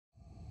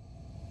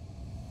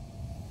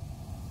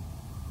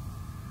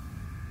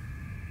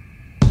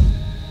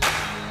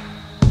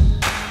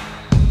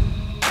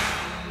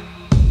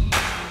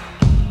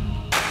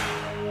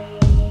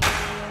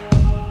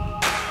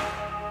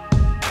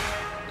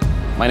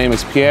My name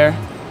is Pierre,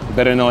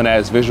 better known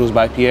as Visuals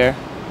by Pierre,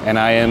 and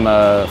I am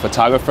a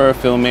photographer,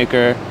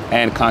 filmmaker,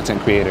 and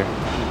content creator.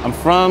 I'm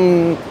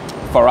from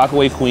Far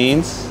Rockaway,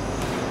 Queens.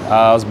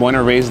 I was born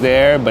and raised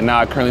there, but now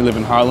I currently live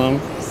in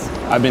Harlem.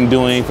 I've been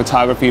doing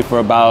photography for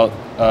about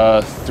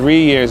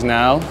 3 years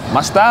now.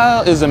 My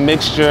style is a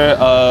mixture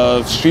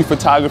of street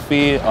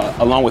photography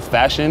along with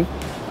fashion.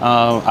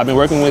 I've been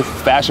working with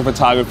fashion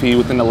photography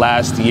within the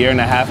last year and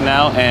a half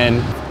now,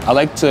 and I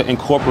like to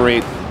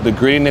incorporate the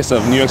grittiness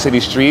of New York City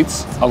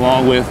streets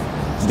along with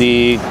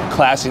the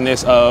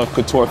classiness of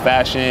couture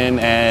fashion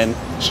and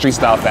street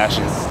style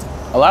fashion.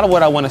 A lot of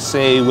what I want to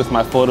say with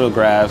my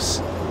photographs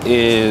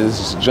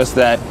is just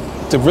that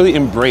to really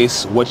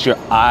embrace what your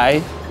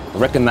eye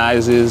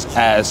recognizes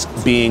as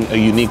being a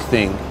unique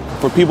thing.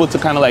 For people to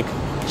kind of like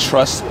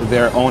trust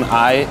their own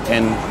eye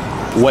and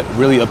what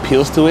really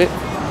appeals to it.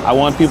 I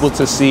want people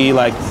to see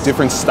like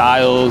different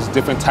styles,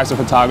 different types of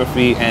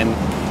photography, and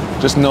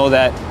just know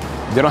that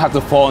they don't have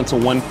to fall into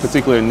one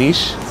particular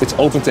niche. It's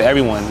open to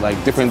everyone,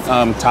 like different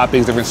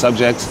topics, different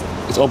subjects.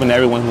 It's open to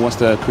everyone who wants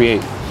to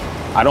create.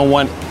 I don't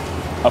want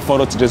a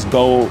photo to just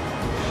go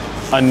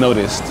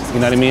unnoticed, you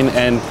know what I mean?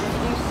 And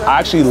I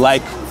actually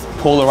like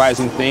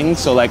polarizing things,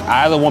 so like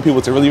I either want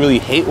people to really, really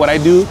hate what I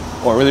do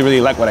or really,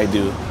 really like what I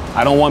do.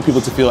 I don't want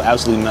people to feel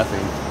absolutely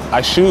nothing.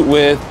 I shoot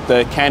with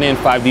the Canon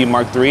 5D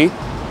Mark III,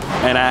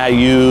 and I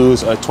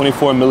use a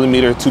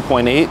 24mm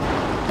 2.8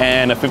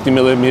 and a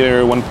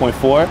 50mm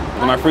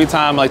 1.4. In my free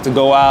time, I like to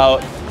go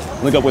out,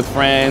 link up with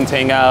friends,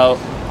 hang out,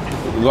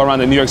 go around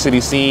the New York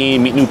City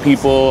scene, meet new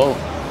people.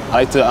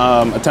 I like to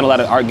attend a lot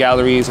of art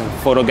galleries and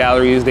photo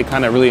galleries. They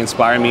kind of really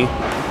inspire me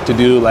to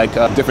do like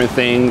different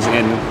things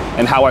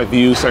and how I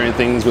view certain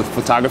things with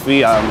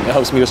photography. It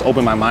helps me just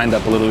open my mind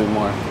up a little bit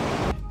more.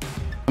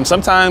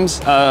 Sometimes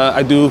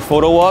I do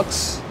photo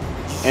walks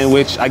in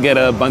which I get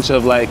a bunch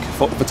of like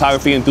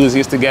photography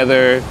enthusiasts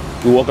together.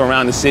 We walk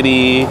around the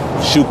city,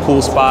 shoot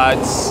cool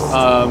spots,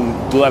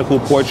 do a lot of cool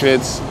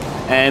portraits,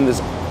 and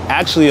it's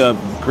actually a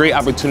great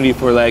opportunity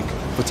for like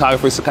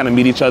photographers to kind of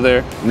meet each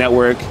other,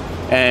 network,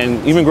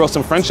 and even grow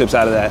some friendships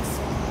out of that.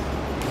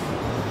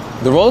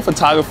 The role of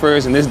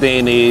photographers in this day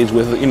and age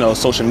with, you know,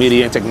 social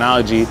media and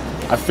technology,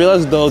 I feel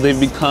as though they've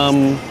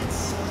become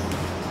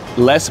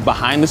less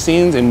behind the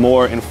scenes and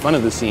more in front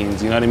of the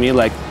scenes, you know what I mean?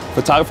 Like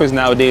photographers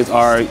nowadays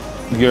are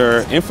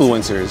your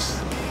influencers.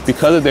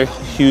 Because of their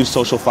huge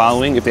social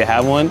following, if they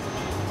have one,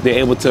 they're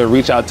able to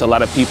reach out to a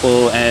lot of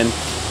people, and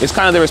it's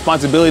kind of their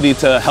responsibility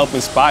to help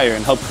inspire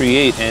and help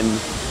create and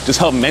just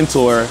help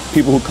mentor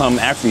people who come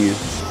after you.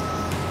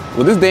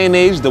 With this day and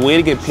age, the way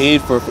to get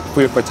paid for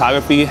your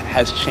photography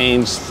has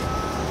changed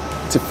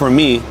for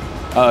me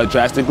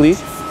drastically,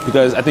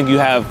 because I think you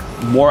have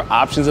more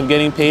options of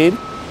getting paid,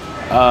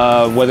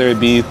 whether it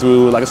be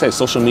through, like I said,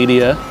 social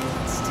media,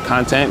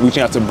 content,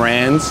 reaching out to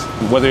brands,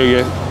 whether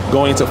you're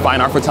going to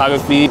fine art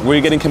photography, where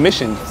you're getting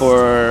commissioned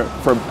for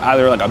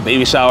either like a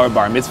baby shower,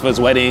 bar mitzvahs,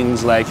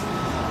 weddings, like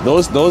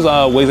those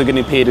ways of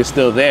getting paid is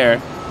still there,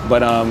 but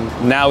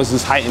now it's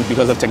just heightened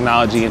because of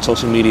technology and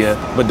social media.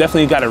 But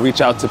definitely got to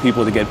reach out to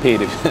people to get paid.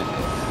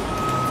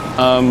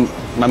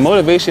 My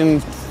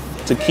motivation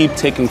to keep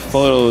taking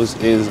photos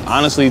is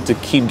honestly to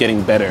keep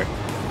getting better.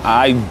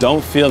 I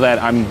don't feel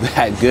that I'm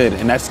that good,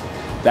 and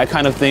that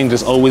kind of thing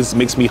just always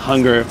makes me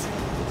hunger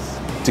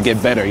to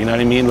get better, you know what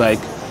I mean? Like,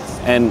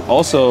 and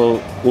also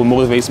what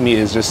motivates me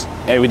is just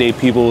everyday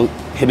people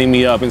hitting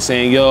me up and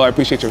saying, yo, I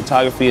appreciate your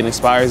photography, it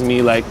inspires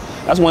me. Like,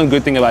 that's one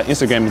good thing about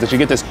Instagram, is that you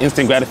get this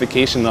instant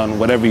gratification on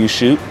whatever you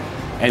shoot,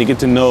 and you get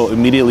to know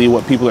immediately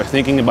what people are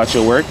thinking about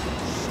your work.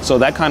 So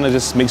that kind of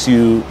just makes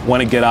you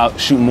want to get out,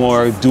 shoot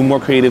more, do more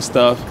creative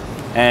stuff,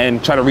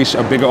 and try to reach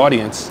a bigger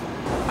audience.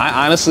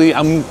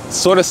 I'm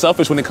sort of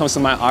selfish when it comes to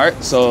my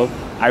art, so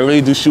I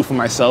really do shoot for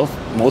myself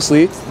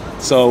mostly.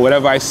 So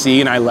whatever I see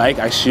and I like,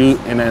 I shoot,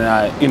 and then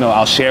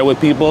I'll share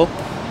with people.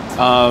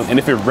 And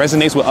if it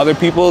resonates with other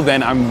people,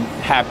 then I'm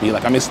happy.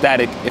 Like, I'm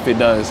ecstatic if it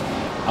does.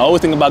 I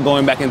always think about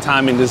going back in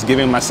time and just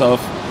giving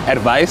myself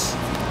advice,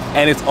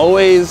 and it's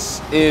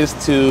always is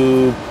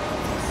to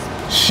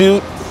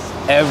shoot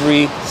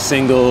every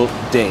single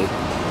day.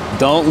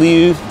 Don't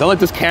let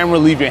this camera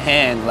leave your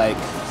hand. Like,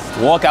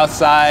 walk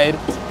outside,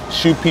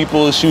 shoot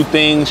people, shoot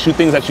things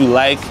that you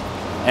like,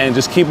 and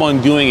just keep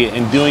on doing it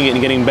and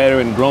getting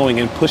better and growing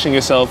and pushing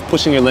yourself,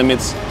 pushing your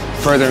limits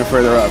further and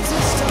further up.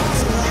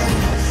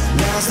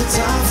 Now's the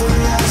time for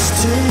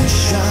us to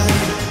shine.